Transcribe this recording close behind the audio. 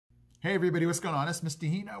Hey everybody, what's going on? It's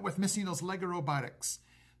Mr. Hino with Mr. Hino's LEGO Robotics.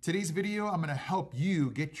 Today's video, I'm going to help you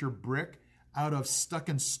get your brick out of stuck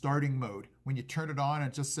in starting mode. When you turn it on,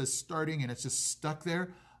 it just says starting and it's just stuck there.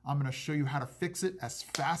 I'm going to show you how to fix it as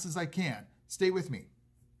fast as I can. Stay with me.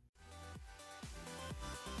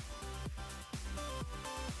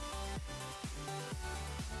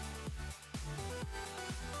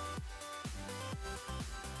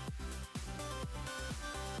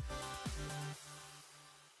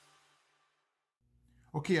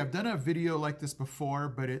 Okay, I've done a video like this before,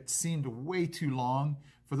 but it seemed way too long.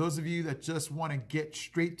 For those of you that just want to get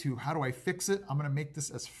straight to how do I fix it, I'm going to make this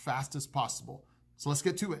as fast as possible. So let's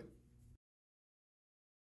get to it.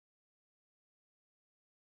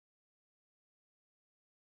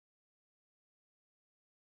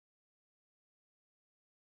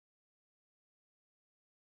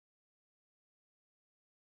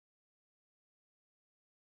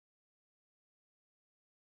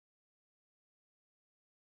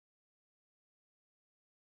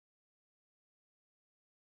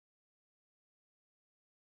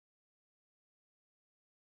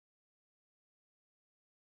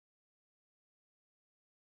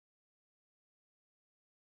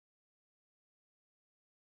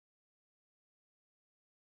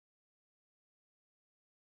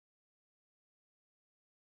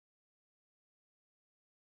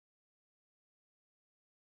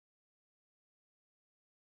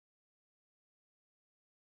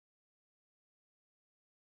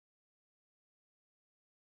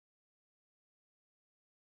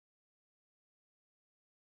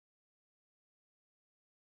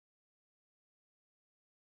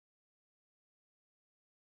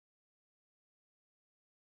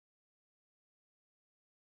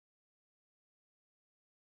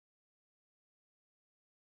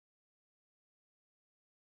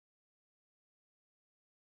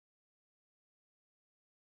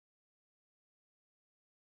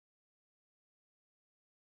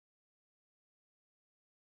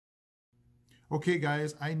 Okay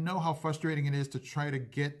guys, I know how frustrating it is to try to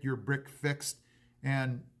get your brick fixed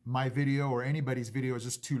and my video or anybody's video is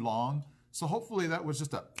just too long. So hopefully that was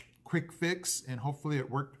just a quick fix and hopefully it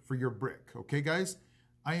worked for your brick. Okay guys,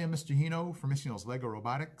 I am Mr. Hino from Mr. Hino's LEGO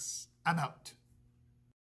Robotics. I'm out.